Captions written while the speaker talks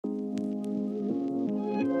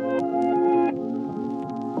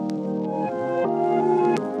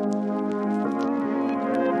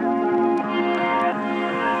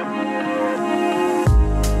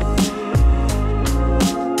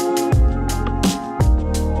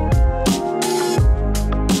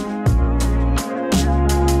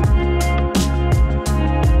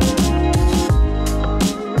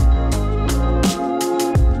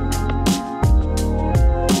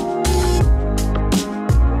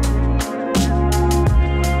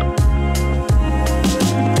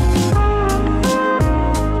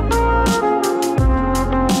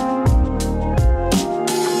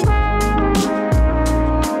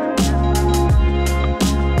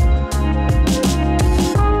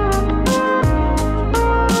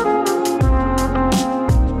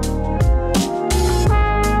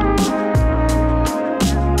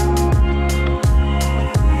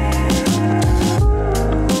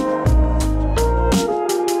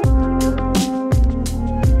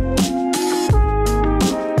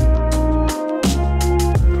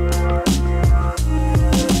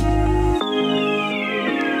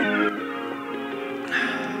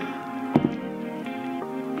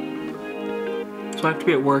So I have to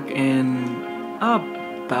be at work in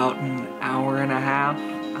about an hour and a half.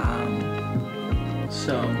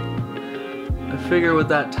 So I figure with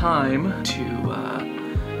that time to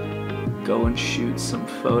go and shoot some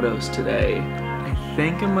photos today. I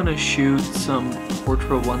think I'm gonna shoot some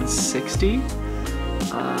Portra 160.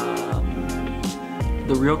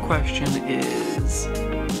 The real question is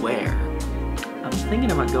where? I'm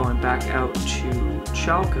thinking about going back out to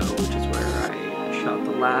Chalco, which is where I shot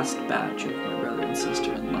the last batch of my brother and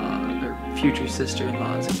sister-in-law, or future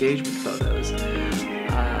sister-in-law's engagement photos.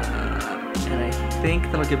 And I think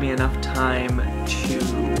that'll give me enough time to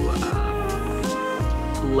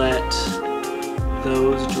let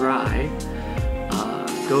those dry,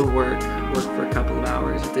 go to work for a couple of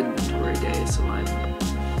hours. It's inventory day, so I'm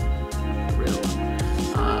thrilled.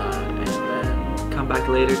 And then come back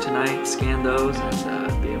later tonight, scan those,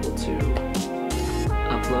 and be able to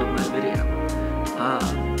upload my video.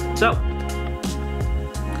 So, I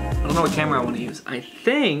don't know what camera I want to use. I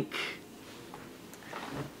think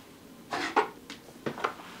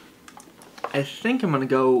I'm gonna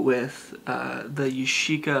go with the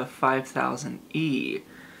Yashica 5000E.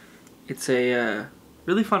 It's a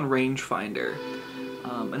really fun rangefinder,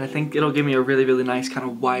 and I think it'll give me a really, really nice kind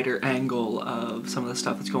of wider angle of some of the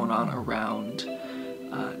stuff that's going on around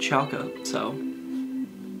Chalco. So,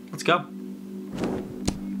 let's go.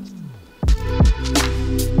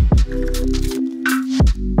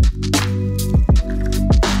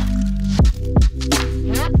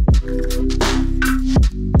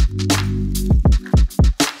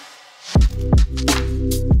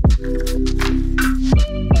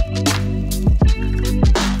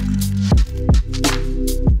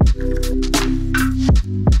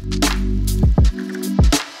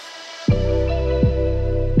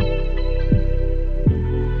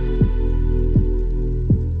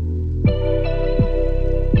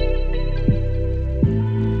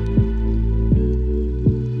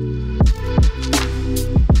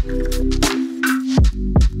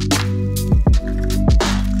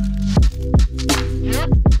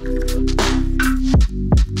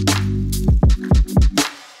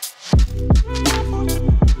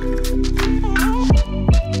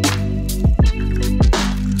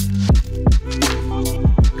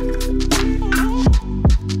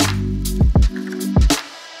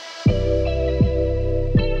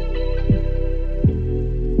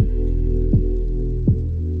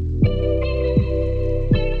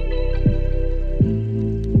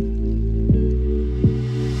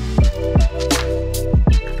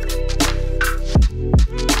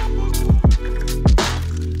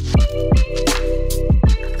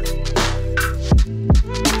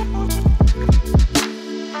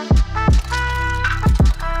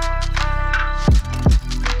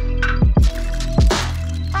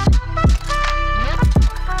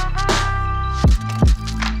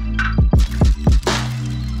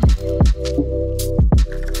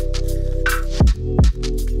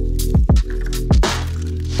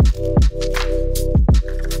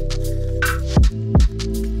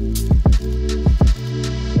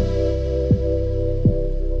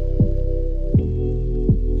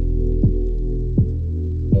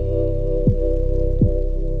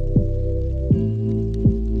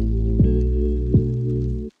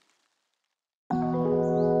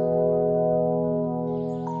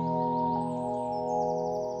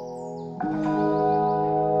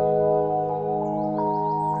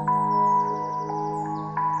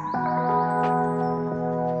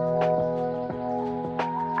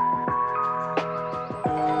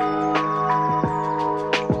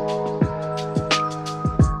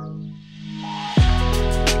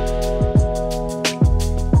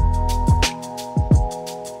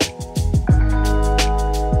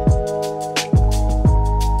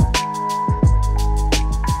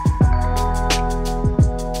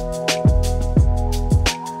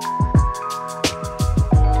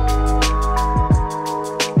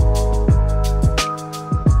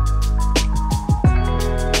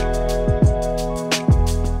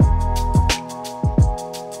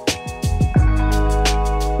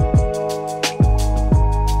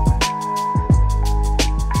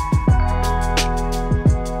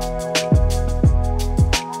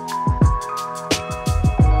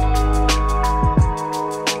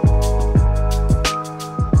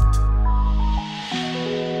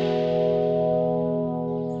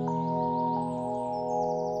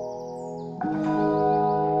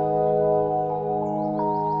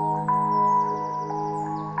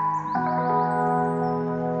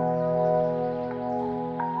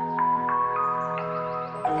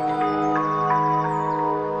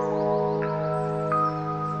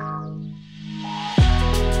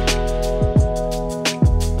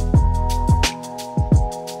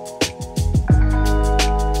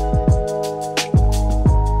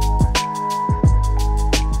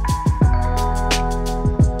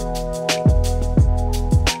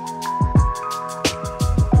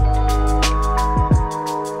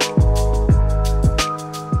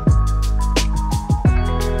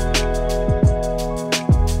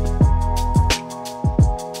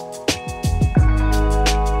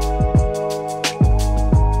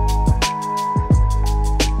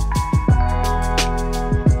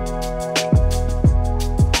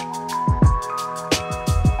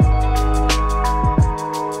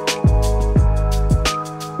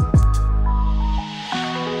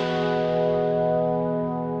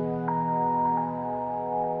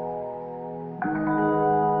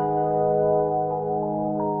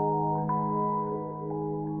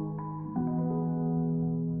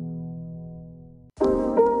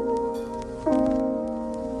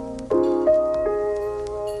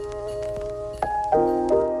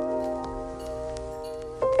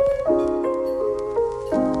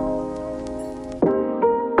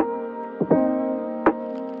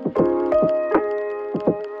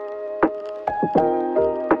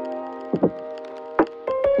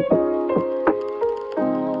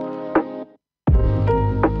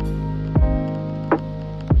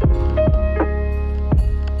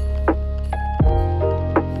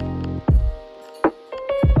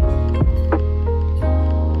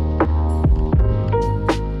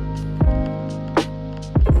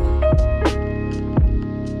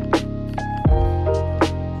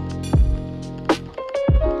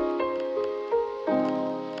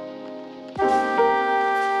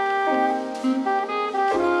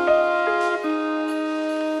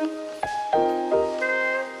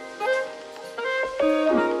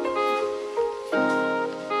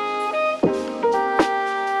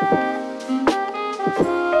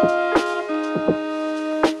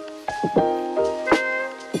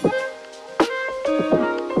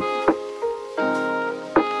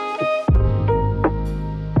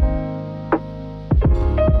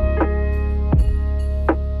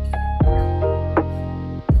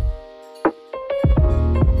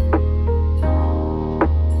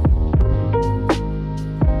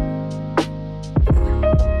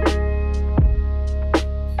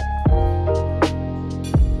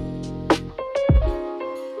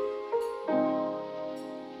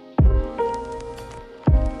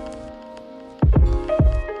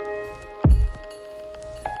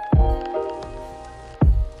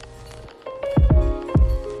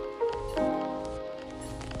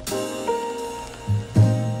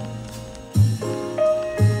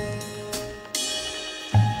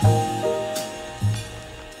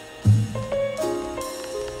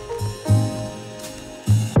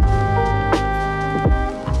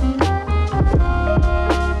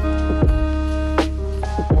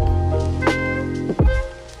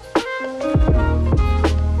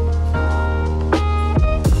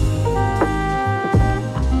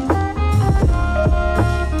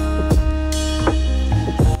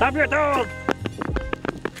 Stop your dog!